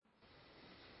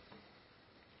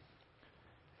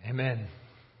Amen.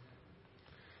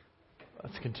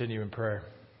 Let's continue in prayer.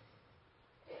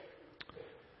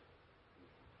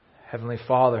 Heavenly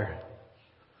Father,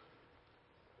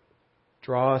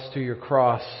 draw us to your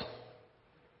cross.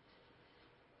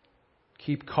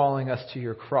 Keep calling us to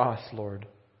your cross, Lord.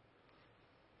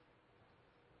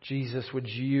 Jesus, would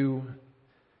you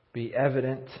be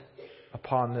evident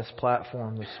upon this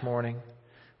platform this morning?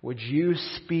 Would you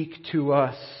speak to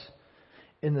us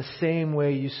in the same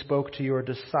way you spoke to your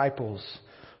disciples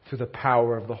through the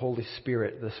power of the Holy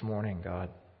Spirit this morning,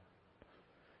 God?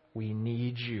 We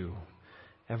need you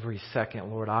every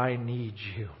second, Lord. I need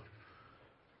you.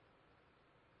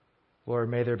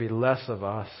 Lord, may there be less of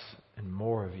us and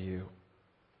more of you.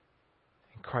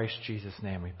 In Christ Jesus'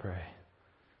 name we pray.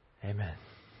 Amen.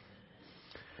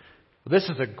 Well, this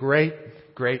is a great,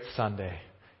 great Sunday.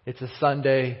 It's a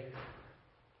Sunday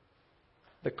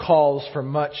that calls for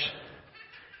much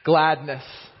gladness.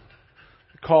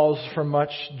 It calls for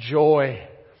much joy.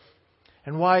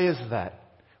 And why is that?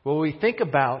 Well, we think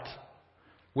about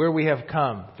where we have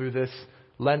come through this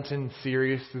Lenten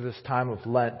series, through this time of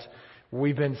Lent.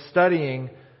 We've been studying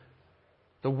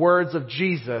the words of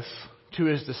Jesus to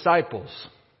His disciples.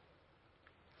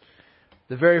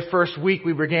 The very first week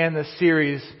we began this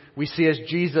series, we see as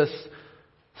Jesus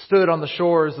stood on the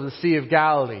shores of the Sea of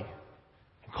Galilee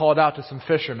and called out to some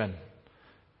fishermen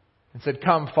and said,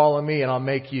 "Come, follow me, and I'll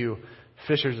make you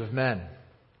fishers of men."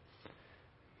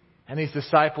 And these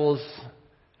disciples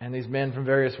and these men from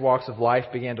various walks of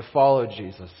life began to follow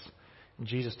Jesus. And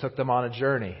Jesus took them on a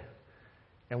journey.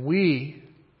 And we,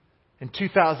 in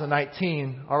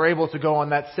 2019, are able to go on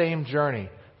that same journey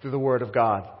through the Word of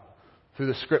God, through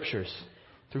the Scriptures,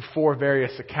 through 4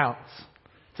 various accounts.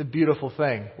 It's a beautiful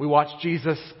thing. We watched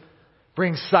Jesus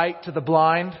bring sight to the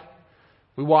blind.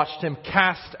 We watched Him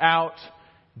cast out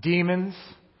demons.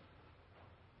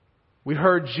 We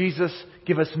heard Jesus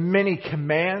give us many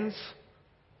commands.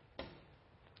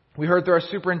 We heard through our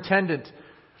superintendent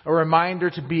a reminder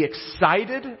to be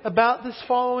excited about this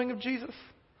following of Jesus.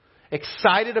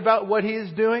 Excited about what He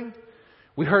is doing.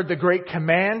 We heard the great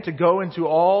command to go into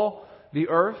all the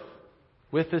earth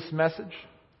with this message.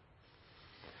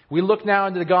 We look now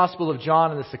into the Gospel of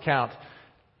John in this account.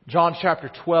 John chapter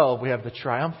 12, we have the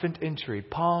triumphant entry,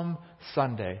 Palm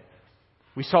Sunday.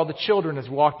 We saw the children as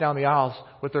we walked down the aisles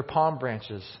with their palm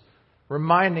branches,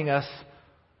 reminding us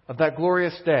of that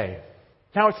glorious day.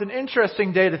 Now, it's an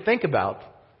interesting day to think about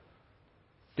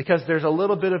because there's a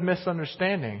little bit of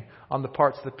misunderstanding on the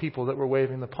parts of the people that were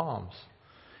waving the palms.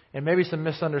 And maybe some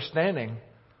misunderstanding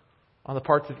on the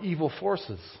parts of evil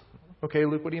forces. Okay,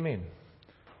 Luke, what do you mean?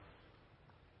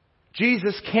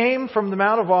 Jesus came from the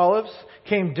Mount of Olives,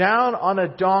 came down on a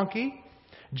donkey,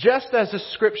 just as the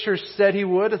Scriptures said He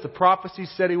would, as the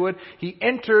prophecies said He would. He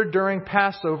entered during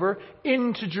Passover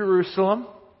into Jerusalem,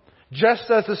 just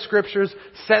as the Scriptures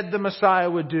said the Messiah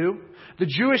would do. The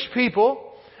Jewish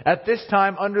people, at this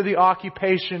time under the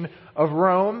occupation of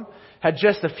Rome, had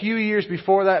just a few years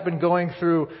before that been going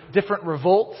through different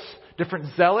revolts,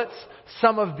 different zealots.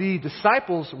 Some of the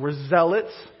disciples were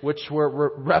zealots, which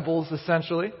were rebels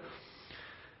essentially.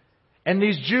 And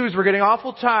these Jews were getting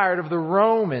awful tired of the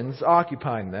Romans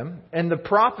occupying them. And the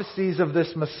prophecies of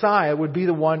this Messiah would be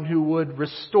the one who would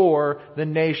restore the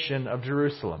nation of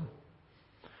Jerusalem.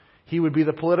 He would be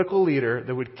the political leader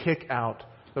that would kick out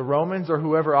the Romans or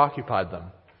whoever occupied them.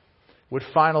 Would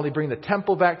finally bring the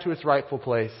temple back to its rightful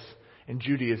place and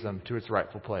Judaism to its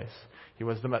rightful place. That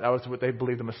was what they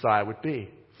believed the Messiah would be.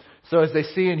 So as they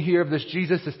see and hear of this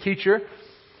Jesus, this teacher,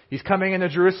 He's coming into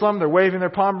Jerusalem. They're waving their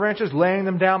palm branches, laying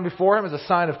them down before Him as a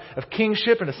sign of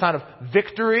kingship and a sign of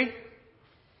victory.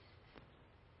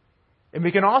 And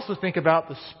we can also think about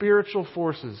the spiritual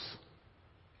forces.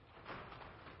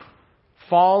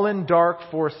 Fallen dark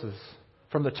forces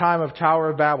from the time of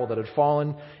Tower of Babel that had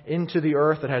fallen into the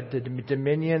earth, that had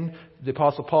dominion. The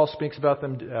Apostle Paul speaks about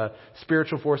them,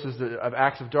 spiritual forces of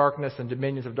acts of darkness and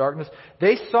dominions of darkness.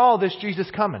 They saw this Jesus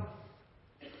coming.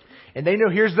 And they know,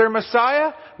 here's their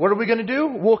Messiah. What are we going to do?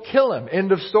 We'll kill Him.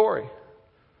 End of story.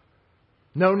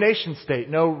 No nation state.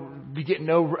 No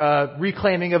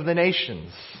reclaiming of the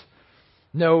nations.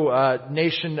 No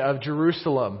nation of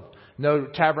Jerusalem. No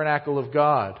tabernacle of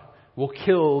God. We'll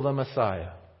kill the Messiah.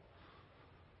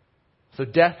 So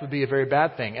death would be a very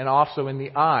bad thing. And also in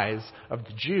the eyes of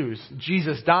the Jews,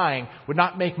 Jesus dying would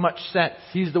not make much sense.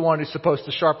 He's the one who's supposed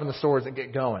to sharpen the swords and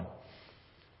get going.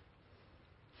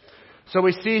 So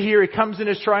we see here He comes in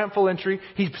His triumphal entry.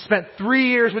 He's spent 3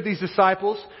 years with these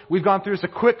disciples. We've gone through just a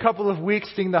quick couple of weeks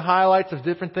seeing the highlights of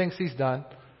different things He's done.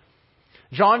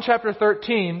 John chapter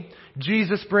 13,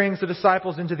 Jesus brings the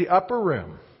disciples into the upper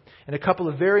room. And a couple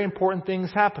of very important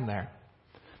things happen there.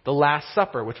 The Last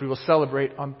Supper, which we will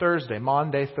celebrate on Thursday,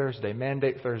 Maundy Thursday,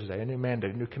 Mandate Thursday, a new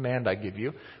mandate, a new command I give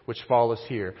you, which follows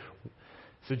here.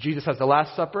 So Jesus has the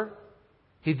Last Supper.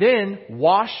 He then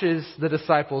washes the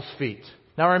disciples' feet.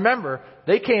 Now remember,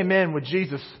 they came in with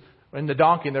Jesus in the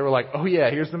donkey and they were like, oh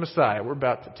yeah, here's the Messiah. We're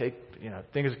about to take,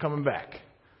 things are coming back.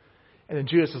 And then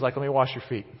Judas is like, let me wash your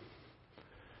feet.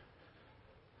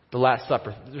 The Last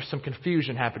Supper. There's some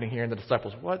confusion happening here in the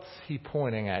disciples. What's he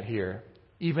pointing at here?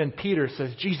 Even Peter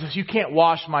says, Jesus, you can't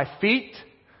wash my feet.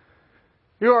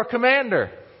 You're our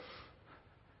commander.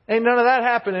 Ain't none of that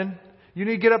happening. You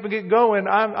need to get up and get going.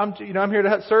 I'm here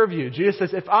to serve you. Jesus says,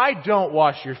 if I don't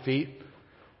wash your feet,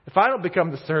 if I don't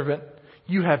become the servant,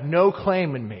 you have no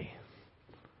claim in me.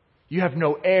 You have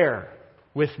no heir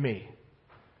with me.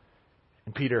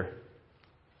 And Peter,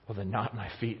 well then not my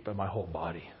feet, but my whole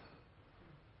body.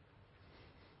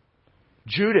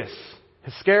 Judas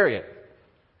Iscariot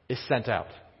is sent out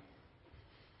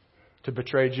to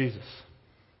betray Jesus.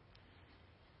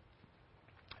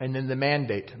 And then the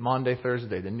mandate, Maundy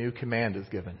Thursday, the new command is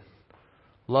given.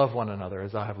 Love one another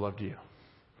as I have loved you.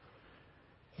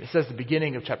 It says at the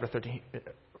beginning of chapter 13,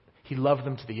 he loved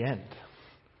them to the end.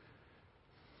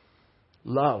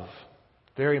 Love.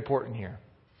 Very important here.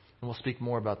 And we'll speak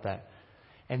more about that.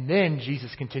 And then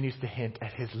Jesus continues to hint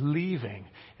at his leaving.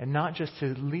 And not just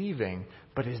his leaving,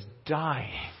 but his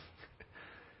dying.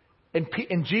 And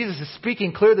Jesus is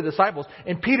speaking clear to the disciples.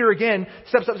 And Peter again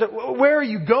steps up and says, where are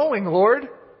you going, Lord?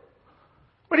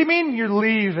 What do you mean you're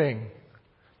leaving?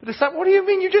 The disciple, what do you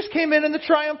mean you just came in the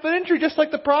triumphant entry, just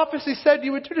like the prophecy said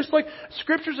you would do, just like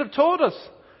scriptures have told us.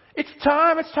 It's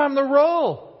time to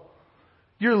roll.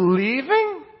 You're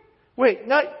leaving? Wait,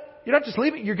 you're not just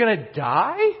leaving, you're going to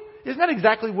die? Isn't that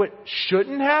exactly what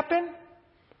shouldn't happen?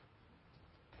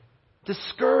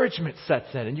 Discouragement sets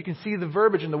in. And you can see the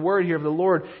verbiage in the word here of the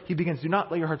Lord. He begins, do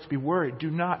not let your hearts be worried.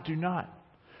 Do not. Do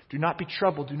not be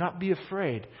troubled. Do not be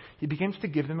afraid. He begins to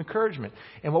give them encouragement.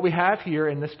 And what we have here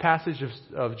in this passage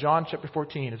of John chapter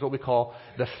 14 is what we call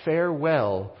the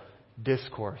farewell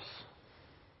discourse.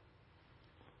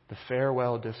 The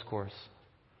farewell discourse.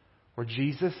 Where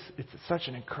Jesus, it's such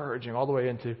an encouraging, all the way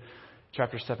into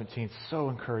chapter 17, so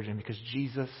encouraging because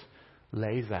Jesus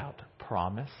lays out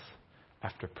promise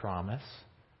after promise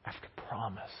after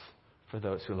promise for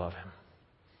those who love him.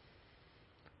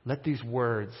 Let these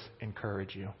words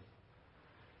encourage you.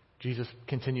 Jesus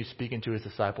continues speaking to his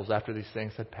disciples after these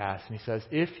things had passed, and he says,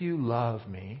 if you love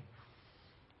me,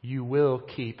 you will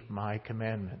keep my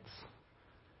commandments.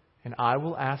 And I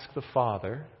will ask the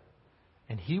Father,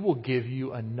 and he will give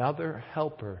you another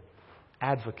helper,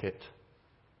 advocate,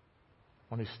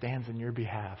 one who stands in your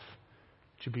behalf,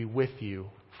 to be with you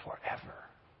forever.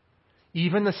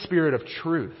 Even the Spirit of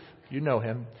truth. You know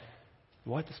him.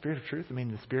 What? The Spirit of truth? I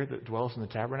mean, the Spirit that dwells in the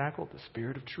tabernacle? The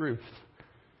Spirit of truth.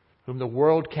 Whom the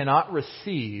world cannot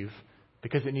receive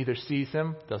because it neither sees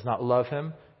him, does not love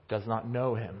him, does not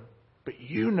know him. But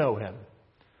you know him.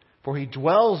 For he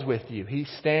dwells with you. He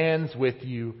stands with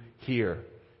you here.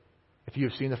 If you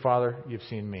have seen the Father, you have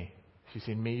seen me. If you've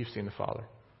seen me, you've seen the Father.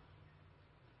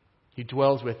 He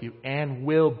dwells with you and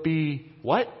will be,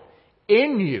 what?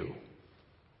 In you.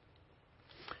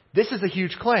 This is a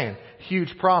huge claim,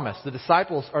 huge promise. The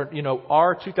disciples are,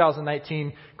 our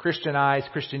 2019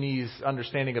 Christianese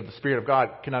understanding of the Spirit of God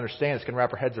can understand this, can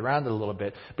wrap our heads around it a little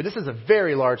bit. But this is a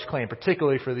very large claim,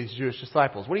 particularly for these Jewish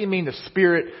disciples. What do you mean the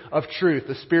Spirit of truth,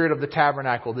 the Spirit of the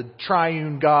tabernacle, the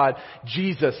triune God,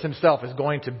 Jesus himself is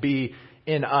going to be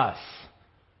in us?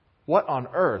 What on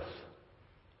earth?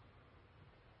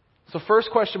 So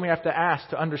first question we have to ask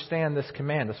to understand this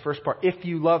command, this first part, if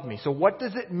you love me. So what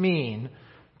does it mean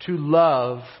to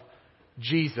love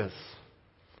Jesus?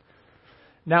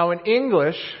 Now in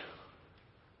English,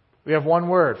 we have one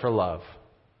word for love.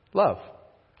 Love.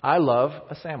 I love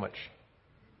a sandwich.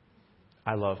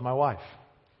 I love my wife.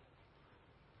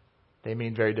 They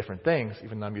mean very different things,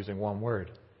 even though I'm using one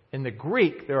word. In the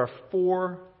Greek, there are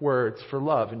 4 words for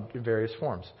love in various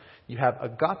forms. You have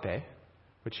agape,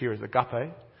 which here is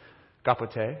agape,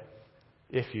 agapote,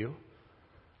 if you.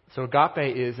 So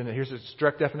agape is, and here's its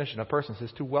direct definition, a person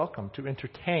says to welcome, to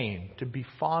entertain, to be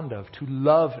fond of, to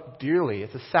love dearly.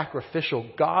 It's a sacrificial,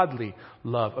 godly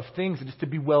love of things. It is to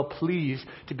be well pleased,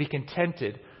 to be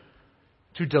contented,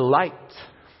 to delight.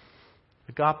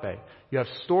 Agape. You have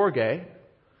storge,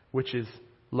 which is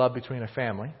love between a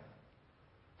family.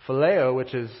 Phileo,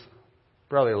 which is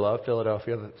brotherly love,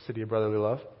 Philadelphia, the city of brotherly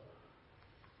love.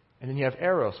 And then you have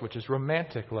eros, which is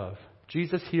romantic love,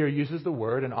 Jesus here uses the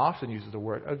word, and often uses the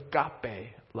word,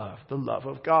 agape love, the love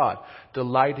of God,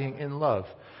 delighting in love.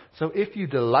 So if you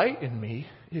delight in me,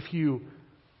 if you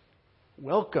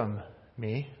welcome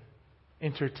me,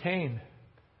 entertain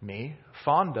me,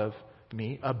 fond of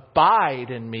me, abide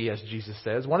in me, as Jesus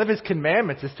says. One of his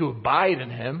commandments is to abide in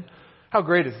him. How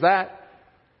great is that?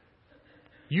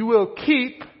 You will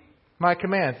keep my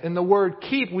commands. And the word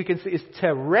keep, we can see, is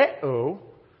tereo,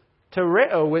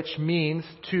 which means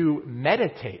to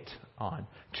meditate on,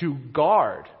 to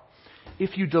guard.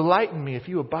 If you delight in me, if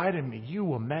you abide in me, you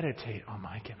will meditate on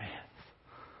my commands.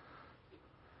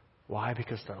 Why?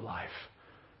 Because they're life.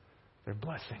 They're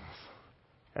blessings.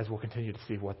 As we'll continue to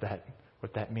see what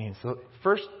that means. So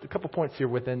first, a couple points here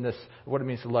within this, what it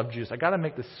means to love Jesus. I got to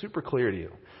make this super clear to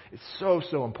you. It's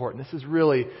so important. This is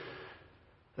really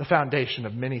the foundation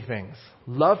of many things.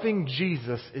 Loving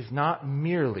Jesus is not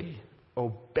merely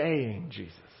obeying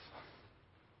Jesus.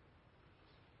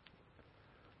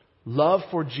 Love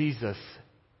for Jesus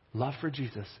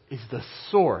is the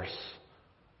source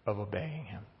of obeying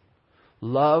him.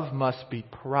 Love must be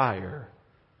prior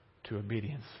to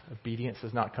obedience. Obedience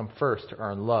does not come first to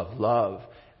earn love. Love,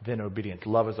 then obedience.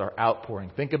 Love is our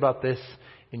outpouring. Think about this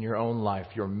in your own life,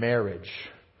 your marriage,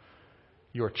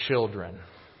 your children.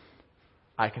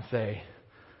 I can say,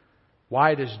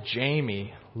 why does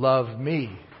Jamie love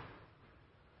me?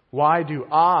 Why do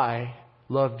I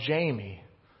love Jamie,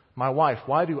 my wife?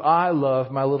 Why do I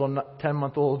love my little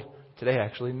 10-month-old, today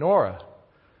actually, Nora?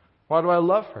 Why do I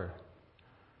love her?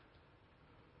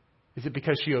 Is it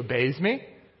because she obeys me?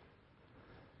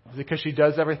 Is it because she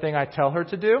does everything I tell her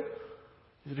to do?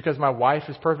 Is it because my wife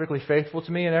is perfectly faithful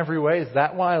to me in every way? Is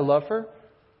that why I love her?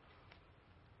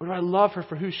 Or do I love her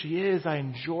for who she is? I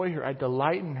enjoy her. I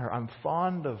delight in her. I'm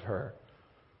fond of her.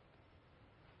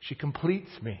 She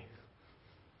completes me.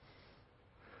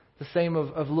 The same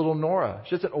of little Nora.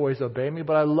 She doesn't always obey me,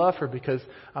 but I love her because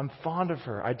I'm fond of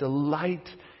her. I delight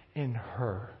in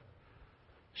her.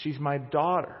 She's my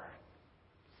daughter.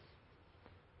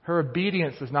 Her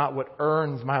obedience is not what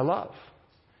earns my love.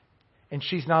 And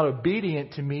she's not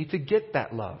obedient to me to get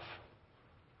that love.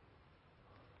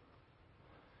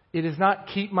 It is not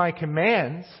keep my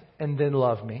commands and then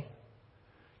love me.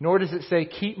 Nor does it say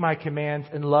keep my commands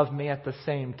and love me at the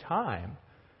same time.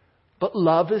 But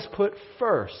love is put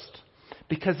first.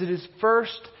 Because it is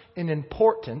first in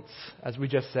importance, as we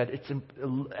just said. It's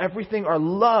everything. Our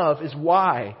love is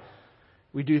why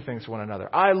we do things for one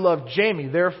another. I love Jamie,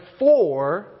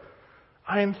 therefore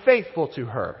I am faithful to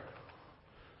her.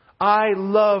 I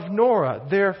love Nora,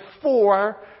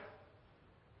 therefore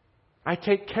I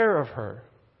take care of her.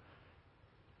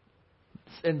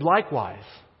 And likewise.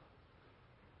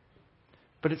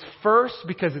 But it's first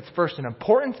because it's first in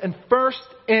importance and first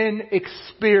in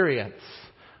experience.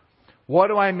 What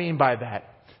do I mean by that?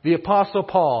 The Apostle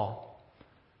Paul,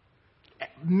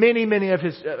 many of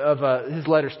his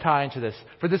letters tie into this.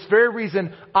 For this very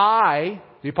reason,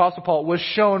 the Apostle Paul, was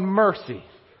shown mercy.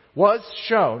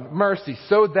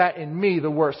 So that in me, the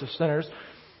worst of sinners,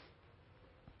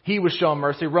 he was shown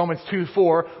mercy. Romans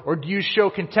 2:4. Or do you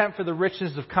show contempt for the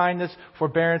richness of kindness,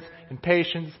 forbearance, and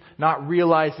patience, not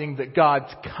realizing that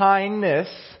God's kindness,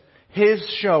 His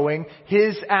showing,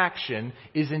 His action,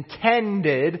 is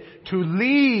intended to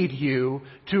lead you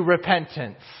to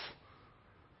repentance?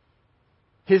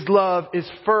 His love is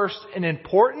first in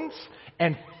importance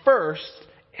and first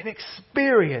in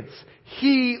experience.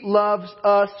 He loves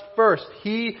us first.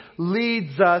 He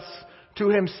leads us to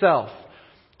Himself,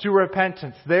 to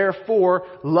repentance. Therefore,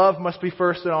 love must be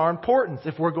first in our importance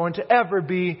if we're going to ever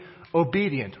be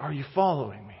obedient. Are you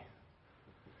following me?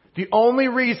 The only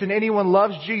reason anyone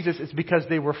loves Jesus is because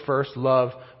they were first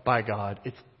loved by God.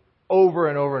 It's over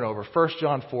and over and over. 1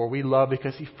 John 4, we love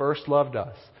because He first loved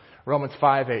us. Romans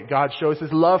 5:8, God shows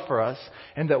His love for us,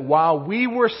 and that while we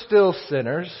were still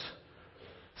sinners,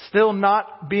 still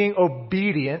not being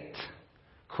obedient,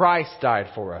 Christ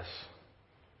died for us.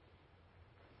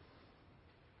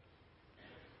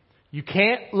 You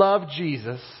can't love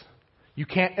Jesus. You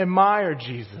can't admire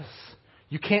Jesus.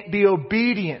 You can't be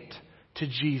obedient to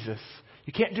Jesus.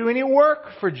 You can't do any work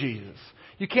for Jesus.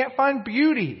 You can't find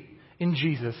beauty in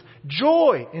Jesus,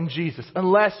 joy in Jesus,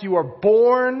 unless you are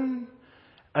born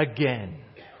again.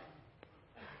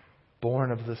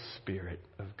 Born of the Spirit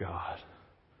of God.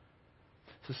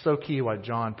 This is so key why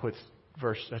John puts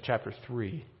chapter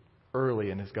 3 early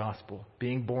in his gospel.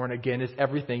 Being born again is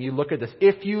everything. You look at this.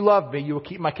 If you love me, you will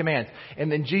keep my commands. And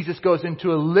then Jesus goes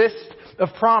into a list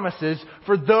of promises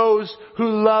for those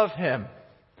who love Him.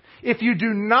 If you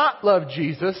do not love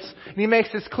Jesus, and he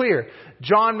makes this clear,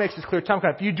 John makes this clear, Tom,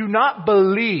 if you do not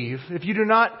believe, if you do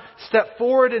not step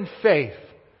forward in faith,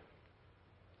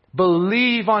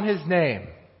 believe on his name,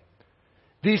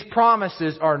 these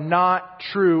promises are not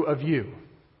true of you.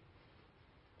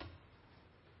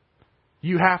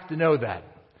 You have to know that.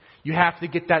 You have to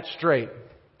get that straight.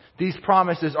 These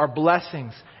promises are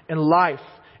blessings and life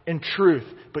and truth,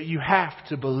 but you have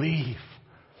to believe.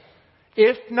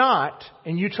 If not,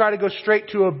 and you try to go straight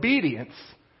to obedience,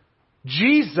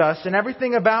 Jesus and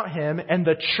everything about him and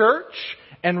the church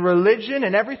and religion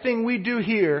and everything we do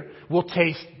here will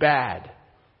taste bad.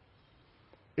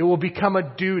 It will become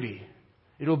a duty.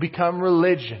 It will become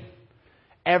religion.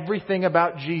 Everything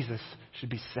about Jesus should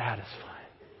be satisfying.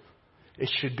 It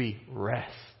should be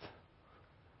rest.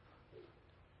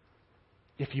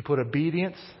 If you put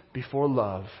obedience before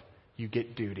love, you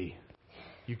get duty.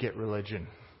 You get religion.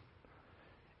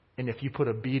 And if you put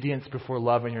obedience before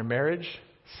love in your marriage,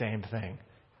 same thing.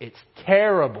 It's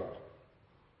terrible.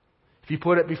 If you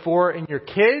put it before in your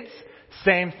kids,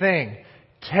 same thing.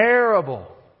 Terrible.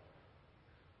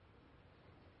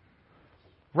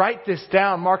 Write this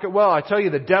down. Mark it well. I tell you,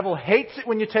 the devil hates it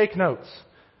when you take notes.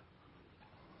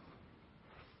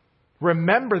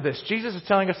 Remember this. Jesus is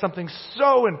telling us something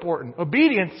so important.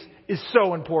 Obedience is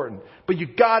so important. But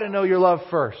you've got to know your love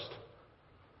first.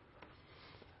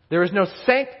 There is no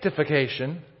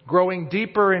sanctification, growing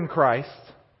deeper in Christ,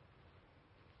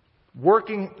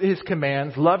 working his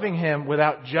commands, loving him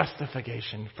without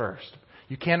justification first.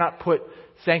 You cannot put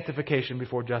sanctification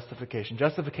before justification.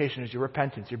 Justification is your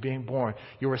repentance. You're being born.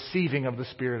 You're receiving of the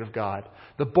Spirit of God.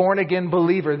 The born-again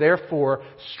believer, therefore,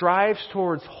 strives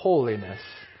towards holiness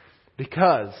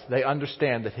because they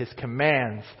understand that his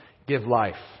commands give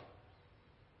life.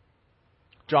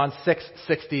 John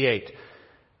 6:68.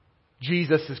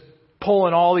 Jesus is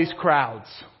pulling all these crowds.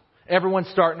 Everyone's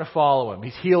starting to follow him.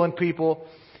 He's healing people.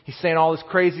 He's saying all this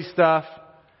crazy stuff.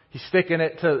 He's sticking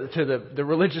it to the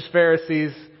religious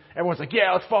Pharisees. Everyone's like,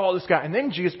 yeah, let's follow this guy. And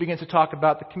then Jesus begins to talk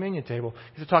about the communion table.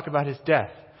 He's to talk about his death,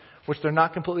 which they're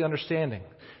not completely understanding.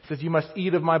 He says, you must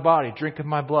eat of my body, drink of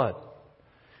my blood.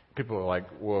 People are like,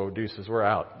 whoa, deuces, we're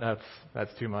out.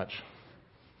 That's too much.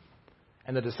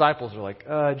 And the disciples are like,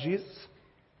 Jesus?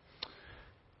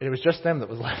 And it was just them that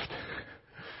was left.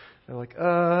 They're like,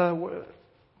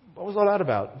 what was all that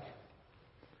about?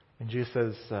 And Jesus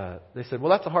says, they said,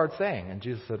 well, that's a hard saying. And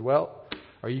Jesus said, well,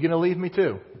 are you going to leave me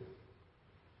too?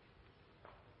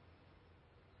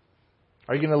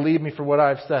 Are you going to leave me for what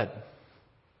I've said?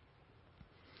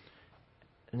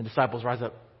 And the disciples rise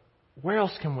up. Where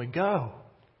else can we go?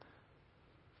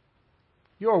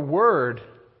 Your word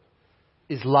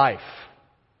is life.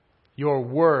 Your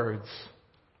words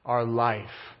are life.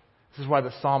 This is why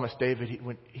the psalmist David,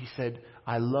 he said,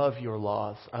 I love your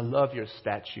laws. I love your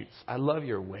statutes. I love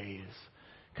your ways.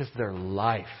 Because they're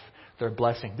life. They're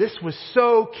blessing. This was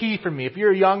so key for me. If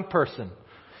you're a young person,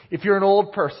 if you're an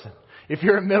old person, if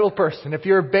you're a middle person, if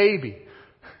you're a baby,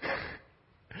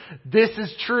 this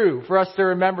is true for us to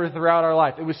remember throughout our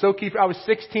life. It was so key. I was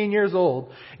 16 years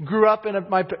old, grew up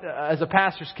as a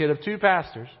pastor's kid of two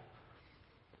pastors.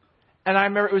 And I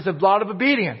remember it was a lot of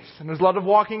obedience and it was a lot of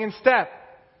walking in step.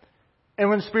 And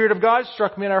when the Spirit of God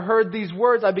struck me and I heard these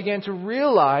words, I began to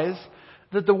realize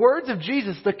that the words of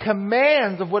Jesus, the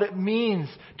commands of what it means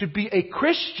to be a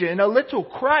Christian, a little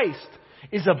Christ,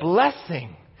 is a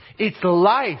blessing. It's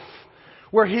life.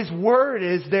 Where His Word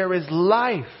is, there is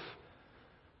life.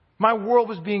 My world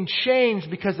was being changed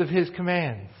because of His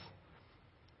commands.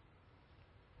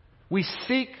 We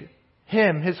seek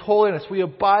Him, His holiness. We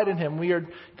abide in Him. We are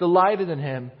delighted in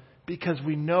Him because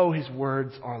we know His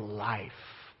words are life.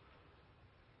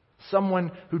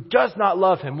 Someone who does not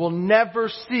love Him will never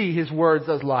see His words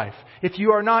as life. If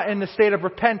you are not in the state of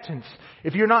repentance,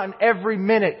 if you're not in every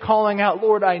minute calling out,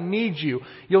 Lord, I need you,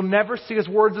 you'll never see His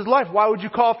words as life. Why would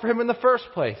you call for Him in the first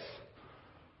place?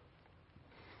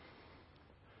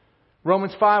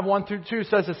 Romans 5:1-2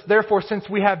 says this, therefore, since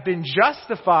we have been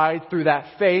justified through that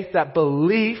faith, that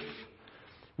belief,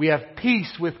 we have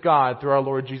peace with God through our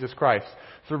Lord Jesus Christ,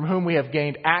 through whom we have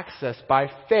gained access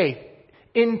by faith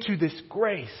into this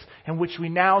grace in which we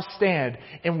now stand,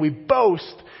 and we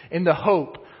boast in the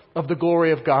hope of the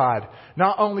glory of God.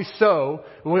 Not only so,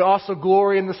 but we also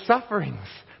glory in the sufferings,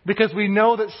 because we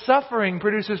know that suffering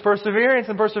produces perseverance,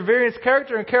 and perseverance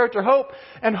character, and character hope,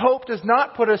 and hope does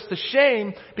not put us to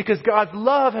shame, because God's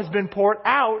love has been poured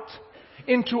out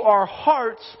into our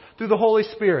hearts through the Holy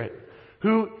Spirit,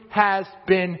 who has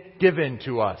been given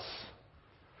to us.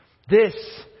 This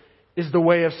is the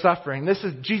way of suffering.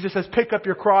 Jesus says, pick up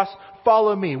your cross,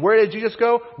 follow me. Where did Jesus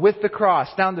go? With the cross.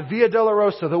 Down the Via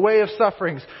Dolorosa, the way of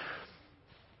sufferings.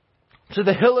 To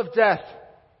the hill of death,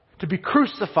 to be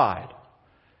crucified.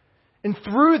 And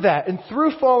through that, and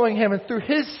through following Him, and through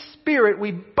His Spirit,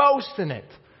 we boast in it.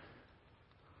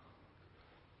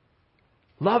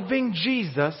 Loving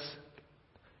Jesus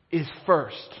is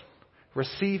first.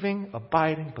 Receiving,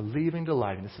 abiding, believing,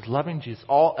 delighting. This is loving Jesus.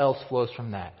 All else flows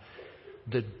from that.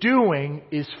 The doing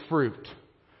is fruit,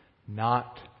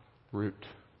 not root.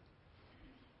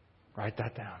 Write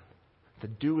that down. The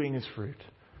doing is fruit.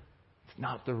 It's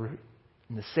not the root.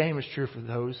 And the same is true for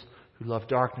those who love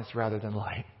darkness rather than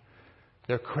light.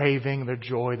 Their craving, their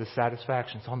joy, the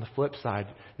satisfactions. On the flip side,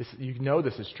 you know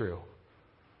this is true.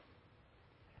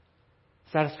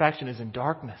 Satisfaction is in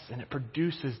darkness, and it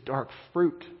produces dark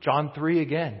fruit. John 3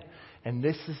 again. And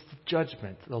this is the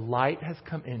judgment. The light has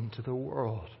come into the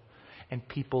world, and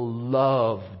people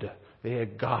loved the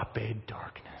agape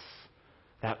darkness.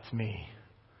 That's me.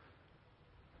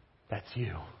 That's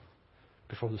you.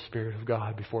 Before the Spirit of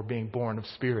God, before being born of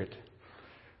Spirit,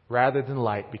 rather than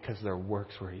light, because their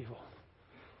works were evil.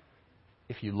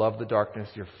 If you love the darkness,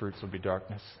 your fruits will be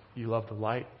darkness. You love the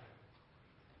light,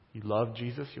 you love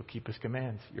Jesus, you'll keep His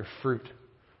commands. Your fruit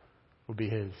will be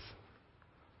His.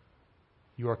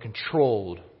 You are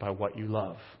controlled by what you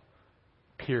love.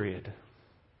 Period.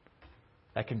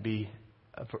 That can be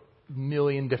a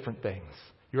million different things.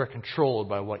 You are controlled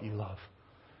by what you love.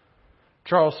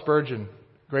 Charles Spurgeon,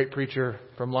 great preacher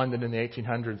from London in the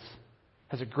 1800s,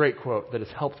 has a great quote that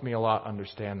has helped me a lot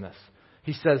understand this.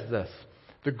 He says this: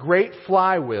 "The great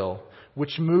flywheel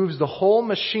which moves the whole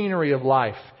machinery of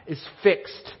life is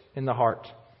fixed in the heart.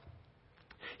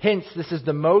 Hence, this is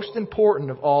the most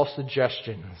important of all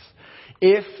suggestions.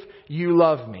 If you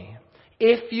love me.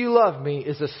 If you love me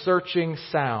is a searching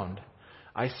sound.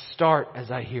 I start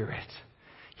as I hear it.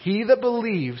 He that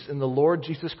believes in the Lord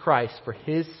Jesus Christ for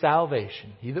His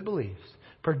salvation," he that believes,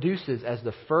 "produces as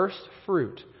the first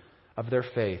fruit of their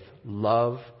faith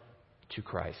love to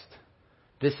Christ.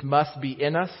 This must be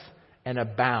in us and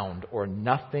abound, or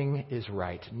nothing is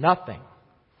right." Nothing.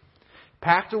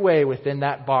 Packed away within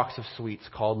that box of sweets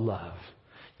called love,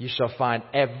 you shall find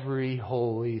every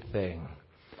holy thing.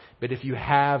 But if you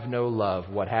have no love,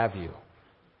 what have you?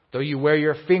 Though you wear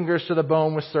your fingers to the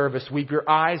bone with service, weep your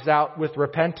eyes out with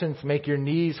repentance, make your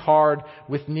knees hard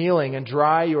with kneeling, and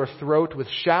dry your throat with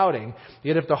shouting,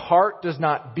 yet if the heart does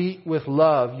not beat with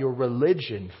love, your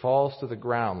religion falls to the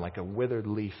ground like a withered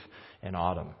leaf in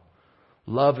autumn.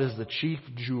 Love is the chief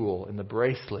jewel in the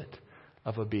bracelet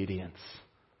of obedience.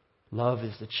 Love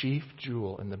is the chief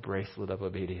jewel in the bracelet of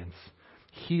obedience.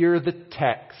 Hear the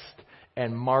text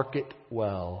and mark it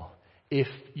well. If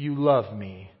you love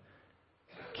me,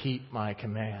 keep my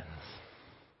commands.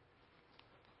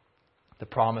 The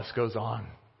promise goes on.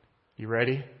 You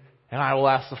ready? "And I will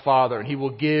ask the Father, and He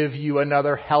will give you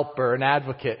another helper, an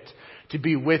advocate, to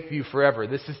be with you forever."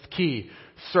 This is key.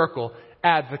 Circle.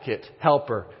 Advocate,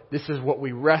 helper. This is what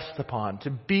we rest upon.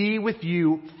 To be with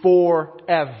you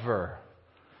forever.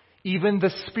 Even the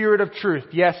Spirit of truth.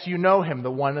 Yes, you know Him,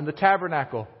 the one in the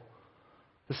tabernacle.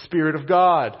 The Spirit of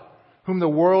God, whom the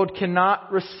world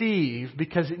cannot receive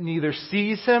because it neither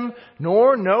sees Him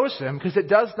nor knows Him, because it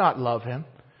does not love Him.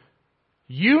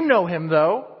 You know Him,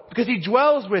 though, because He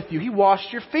dwells with you. He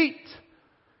washed your feet.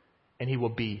 And He will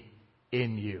be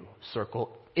in you.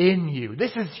 Circle, in you.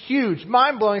 This is huge,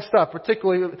 mind-blowing stuff,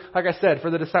 particularly, like I said, for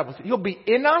the disciples. He'll be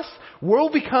in us. We'll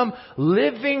become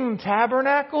living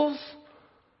tabernacles.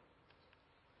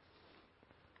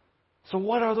 So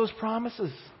what are those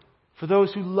promises? For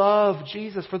those who love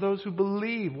Jesus, for those who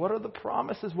believe, what are the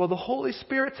promises? Well, the Holy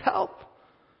Spirit's help.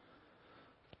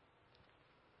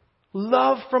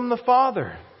 Love from the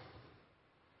Father.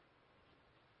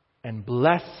 And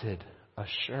blessed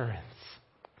assurance.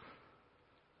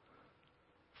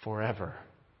 Forever.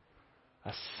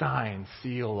 A sign,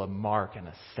 seal, a mark, and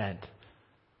a scent.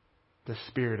 The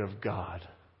Spirit of God.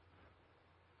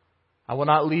 I will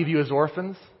not leave you as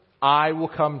orphans. I will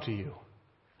come to you.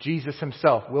 Jesus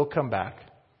Himself will come back.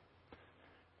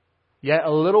 Yet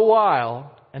a little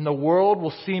while, and the world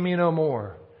will see me no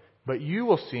more. But you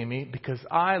will see me, because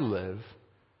I live.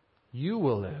 You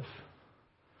will live.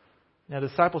 Now,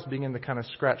 disciples begin to kind of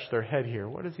scratch their head here.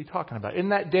 What is He talking about? In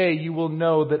that day, you will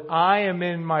know that I am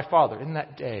in my Father. In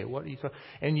that day, what are you talking?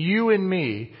 And you in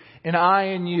me, and I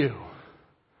in you.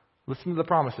 Listen to the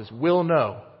promises. Will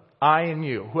know. I and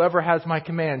you. Whoever has my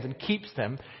commands and keeps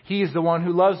them, he is the one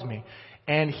who loves me.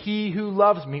 And he who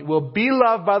loves me will be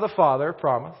loved by the Father,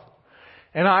 promise.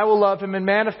 And I will love him and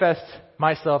manifest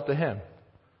myself to him.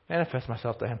 Manifest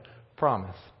myself to him,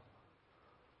 promise.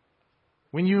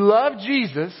 When you love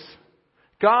Jesus,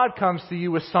 God comes to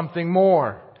you with something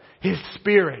more. His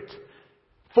Spirit.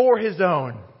 For His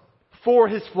own. For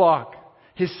His flock.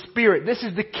 His Spirit. This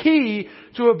is the key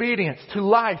to obedience, to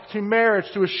life, to marriage,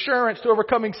 to assurance, to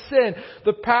overcoming sin.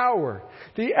 The power,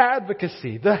 the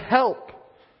advocacy, the help.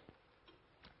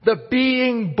 The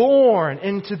being born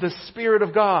into the Spirit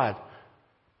of God.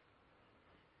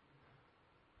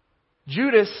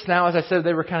 Judas, now as I said,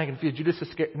 they were kind of confused. Judas,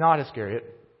 not Iscariot,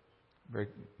 very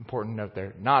important note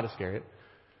there, not Iscariot,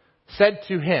 said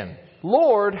to Him,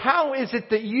 Lord, how is it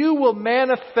that you will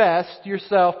manifest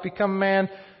yourself, become man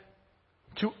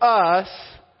to us,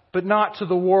 but not to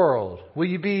the world? Will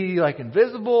you be like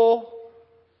invisible?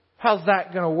 How's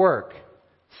that going to work?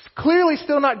 Clearly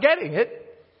still not getting it.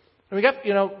 And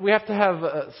we have to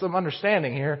have some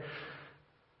understanding here.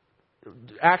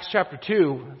 Acts chapter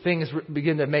 2, things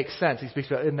begin to make sense. He speaks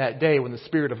about in that day when the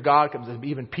Spirit of God comes, and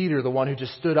even Peter, the one who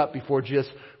just stood up before Jesus,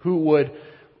 who would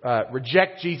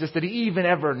reject Jesus, that he even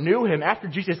ever knew Him after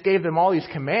Jesus gave them all these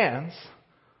commands.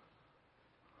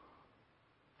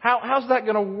 How's that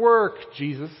going to work,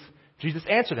 Jesus? Jesus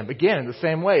answered him again in the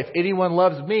same way. If anyone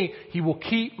loves me, he will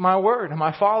keep my word, and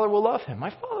my Father will love him. My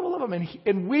Father will love him,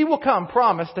 and we will come,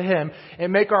 promise, to him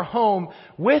and make our home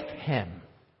with him.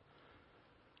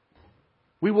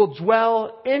 We will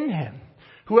dwell in him.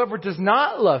 Whoever does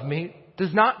not love me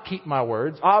does not keep my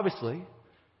words, obviously.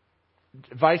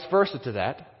 Vice versa to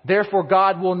that. Therefore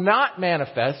God will not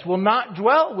manifest, will not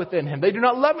dwell within him. They do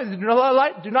not love me, they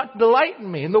do not delight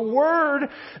in me. And the word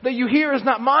that you hear is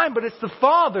not mine, but it's the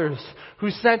Father's who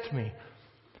sent me.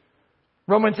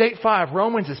 Romans 8:5.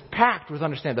 Romans is packed with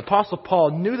understanding. The Apostle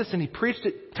Paul knew this and he preached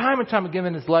it time and time again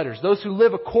in his letters. Those who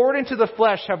live according to the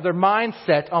flesh have their mind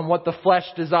set on what the flesh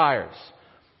desires.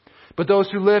 But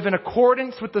those who live in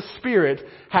accordance with the Spirit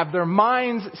have their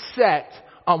minds set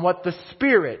on what the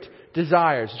Spirit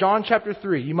desires. John chapter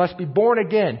 3, you must be born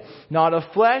again, not of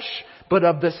flesh, but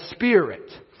of the Spirit.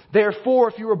 Therefore,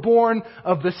 if you are born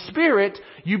of the Spirit,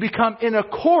 you become in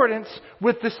accordance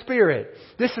with the Spirit.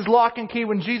 This is lock and key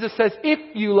when Jesus says,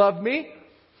 if you love me.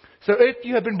 So if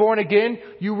you have been born again,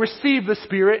 you receive the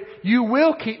Spirit, you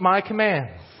will keep my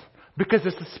commands. Because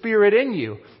it's the Spirit in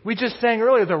you. We just sang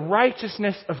earlier, the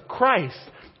righteousness of Christ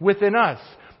within us.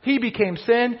 He became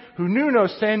sin who knew no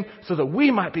sin so that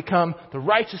we might become the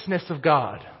righteousness of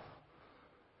God.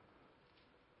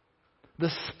 The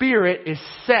Spirit is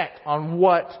set on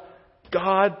what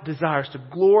God desires, to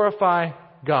glorify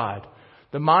God.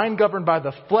 The mind governed by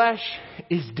the flesh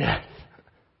is death.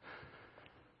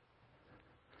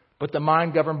 But the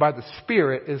mind governed by the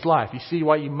Spirit is life. You see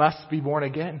why you must be born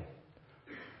again?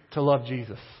 To love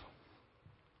Jesus.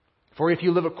 For if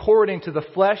you live according to the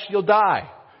flesh, you'll die.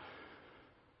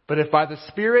 But if by the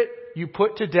Spirit you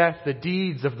put to death the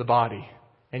deeds of the body,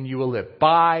 and you will live.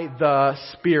 By the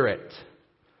Spirit.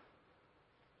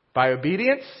 By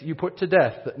obedience, you put to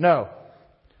death. No.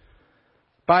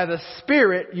 By the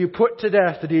Spirit, you put to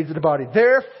death the deeds of the body.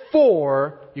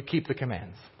 Therefore, you keep the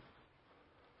commands.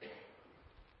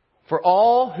 For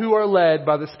all who are led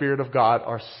by the Spirit of God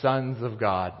are sons of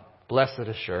God. Blessed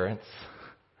assurance.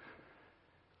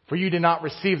 For you did not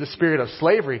receive the spirit of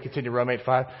slavery, continued Romans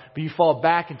 8:5, but you fall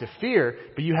back into fear,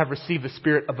 but you have received the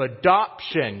spirit of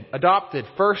adoption. Adopted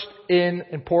first in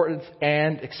importance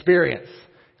and experience.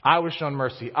 I was shown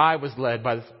mercy. I was led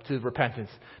to repentance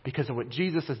because of what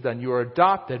Jesus has done. You are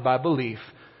adopted by belief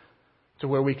to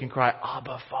where we can cry,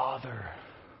 Abba, Father.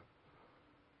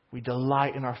 We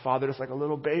delight in our Father just like a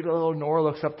little baby, little Nora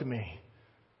looks up to me.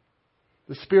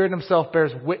 The Spirit Himself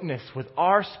bears witness with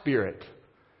our spirit.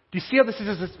 Do you see how this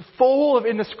is full of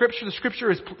in the Scripture? The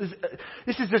Scripture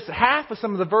this is just half of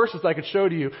some of the verses I could show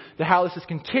to you, to how this is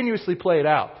continuously played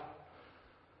out.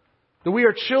 That we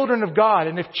are children of God,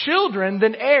 and if children,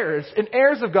 then heirs, and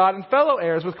heirs of God, and fellow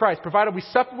heirs with Christ, provided we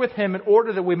suffer with Him in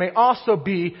order that we may also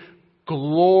be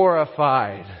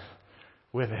glorified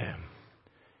with Him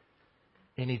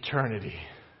in eternity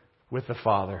with the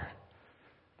Father,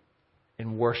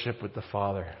 in worship with the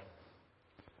Father.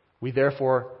 We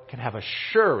therefore can have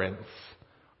assurance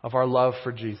of our love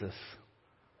for Jesus.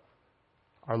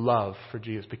 Our love for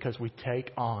Jesus, because we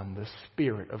take on the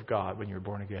Spirit of God when you're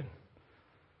born again.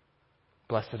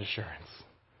 Blessed assurance.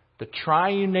 The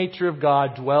triune nature of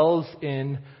God dwells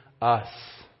in us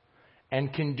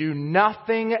and can do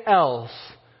nothing else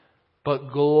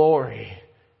but glory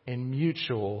in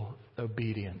mutual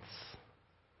obedience.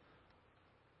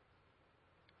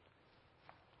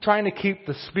 Trying to keep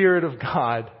the Spirit of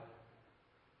God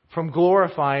from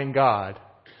glorifying God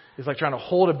is like trying to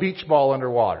hold a beach ball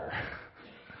underwater.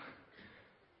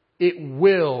 It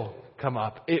will come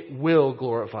up. It will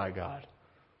glorify God.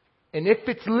 And if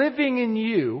it's living in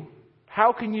you,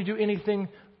 how can you do anything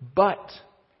but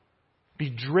be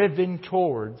driven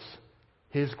towards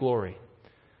His glory?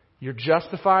 You're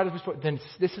justified, then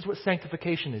this is what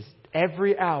sanctification is.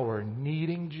 Every hour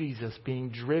needing Jesus, being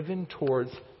driven towards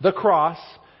the cross.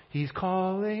 He's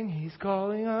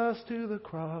calling us to the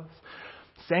cross.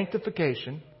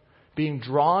 Sanctification, being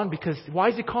drawn because, why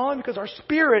is He calling? Because our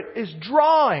spirit is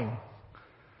drawing,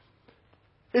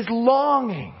 is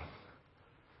longing,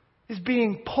 is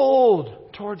being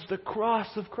pulled towards the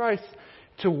cross of Christ.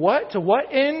 To what? To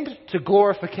what end? To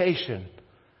glorification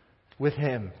with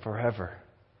Him forever.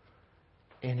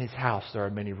 In His house there are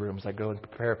many rooms. I go and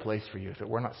prepare a place for you. If it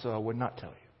were not so, I would not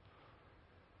tell you.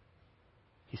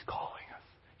 He's calling us.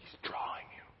 He's drawing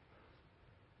you.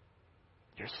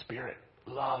 Your spirit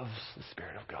loves the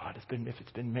Spirit of God. If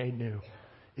it's been made new.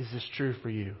 Is this true for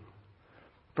you?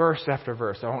 Verse after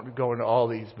verse. I won't go into all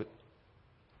these, but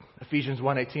Ephesians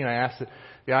 1:18, I ask that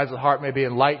the eyes of the heart may be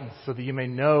enlightened so that you may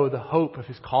know the hope of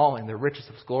His calling, the riches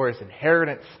of His glorious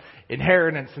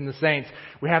inheritance in the saints.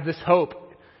 We have this hope.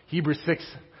 Hebrews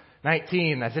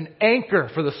 6:19 as an anchor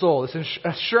for the soul. This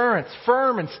assurance,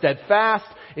 firm and steadfast.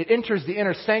 It enters the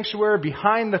inner sanctuary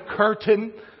behind the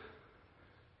curtain.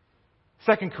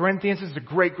 2 Corinthians is a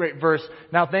great, great verse.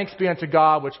 Now thanks be unto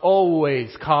God, which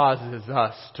always causes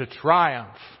us to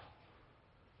triumph.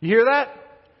 You hear that?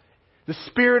 The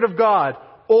Spirit of God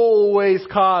always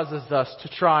causes us to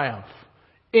triumph.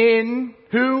 In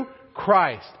who?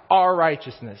 Christ, our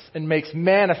righteousness, and makes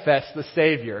manifest the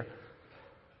Savior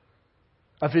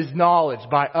of His knowledge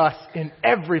by us in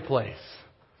every place.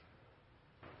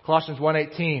 Colossians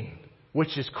 1:18,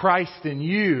 which is Christ in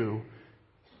you,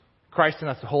 Christ in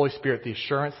us, the Holy Spirit, the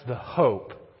assurance, the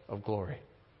hope of glory.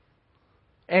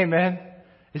 Amen.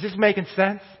 Is this making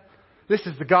sense? This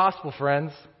is the gospel,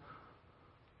 friends.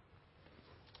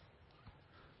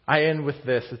 I end with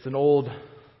this. It's an older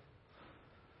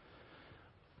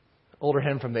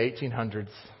hymn from the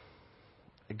 1800s.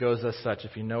 It goes as such.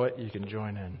 If you know it, you can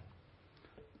join in.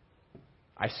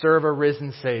 I serve a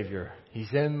risen Savior.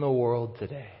 He's in the world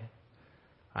today.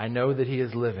 I know that He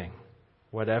is living,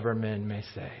 whatever men may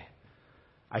say.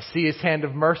 I see His hand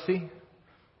of mercy.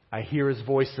 I hear His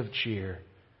voice of cheer.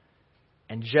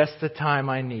 And just the time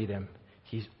I need Him,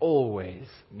 He's always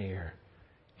near.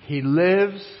 He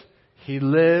lives. He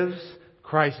lives.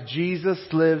 Christ Jesus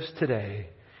lives today.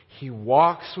 He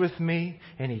walks with me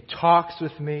and He talks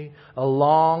with me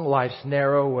along life's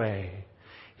narrow way.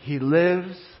 He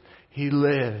lives. He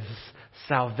lives,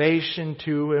 salvation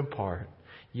to impart.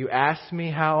 You ask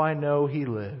me how I know He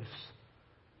lives.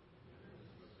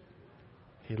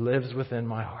 He lives within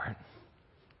my heart.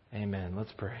 Amen.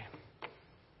 Let's pray.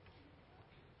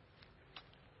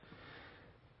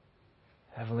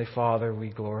 Heavenly Father, we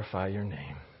glorify Your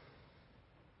name.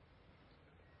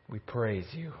 We praise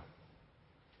You.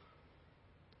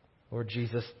 Lord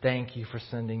Jesus, thank You for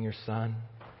sending Your Son.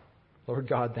 Lord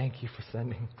God, thank You for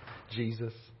sending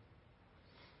Jesus.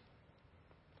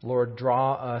 Lord,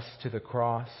 draw us to the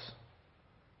cross.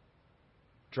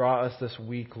 Draw us this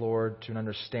week, Lord, to an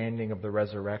understanding of the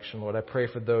resurrection. Lord, I pray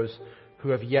for those who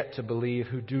have yet to believe,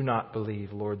 who do not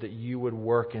believe, Lord, that You would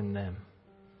work in them.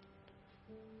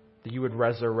 That You would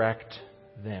resurrect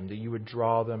them. That You would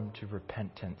draw them to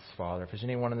repentance, Father. If there's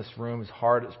anyone in this room whose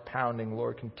heart is pounding,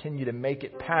 Lord, continue to make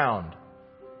it pound.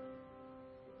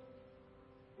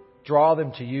 Draw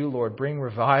them to You, Lord. Bring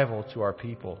revival to our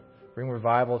people. Bring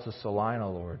revival to Salina,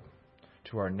 Lord,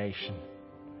 to our nation.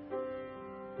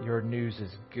 Your news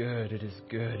is good. It is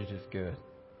good. It is good.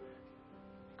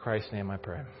 In Christ's name I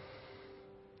pray.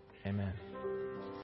 Amen.